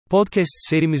Podcast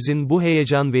serimizin bu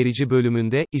heyecan verici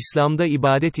bölümünde, İslam'da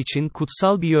ibadet için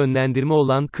kutsal bir yönlendirme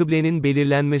olan kıblenin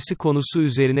belirlenmesi konusu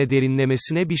üzerine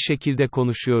derinlemesine bir şekilde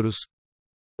konuşuyoruz.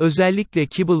 Özellikle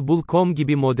Kıble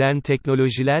gibi modern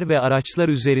teknolojiler ve araçlar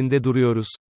üzerinde duruyoruz.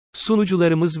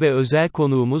 Sunucularımız ve özel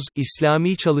konuğumuz,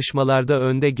 İslami çalışmalarda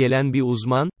önde gelen bir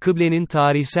uzman, kıblenin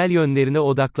tarihsel yönlerine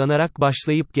odaklanarak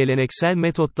başlayıp geleneksel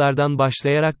metotlardan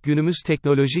başlayarak günümüz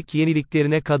teknolojik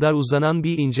yeniliklerine kadar uzanan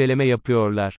bir inceleme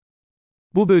yapıyorlar.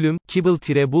 Bu bölüm,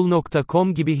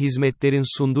 Kıble-Bul.com gibi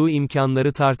hizmetlerin sunduğu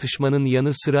imkanları tartışmanın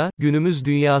yanı sıra, günümüz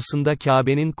dünyasında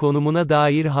Kabe'nin konumuna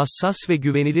dair hassas ve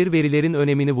güvenilir verilerin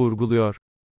önemini vurguluyor.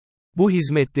 Bu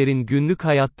hizmetlerin günlük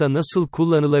hayatta nasıl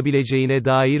kullanılabileceğine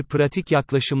dair pratik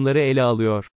yaklaşımları ele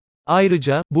alıyor.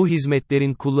 Ayrıca, bu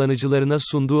hizmetlerin kullanıcılarına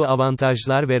sunduğu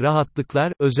avantajlar ve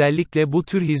rahatlıklar, özellikle bu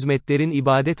tür hizmetlerin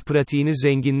ibadet pratiğini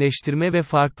zenginleştirme ve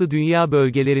farklı dünya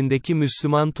bölgelerindeki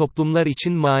Müslüman toplumlar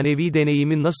için manevi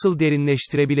deneyimi nasıl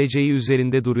derinleştirebileceği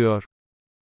üzerinde duruyor.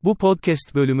 Bu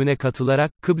podcast bölümüne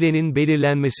katılarak, kıblenin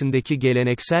belirlenmesindeki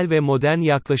geleneksel ve modern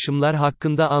yaklaşımlar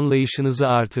hakkında anlayışınızı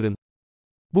artırın.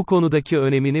 Bu konudaki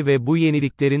önemini ve bu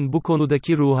yeniliklerin bu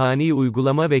konudaki ruhani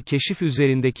uygulama ve keşif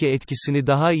üzerindeki etkisini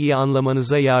daha iyi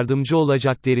anlamanıza yardımcı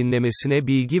olacak derinlemesine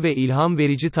bilgi ve ilham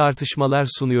verici tartışmalar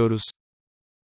sunuyoruz.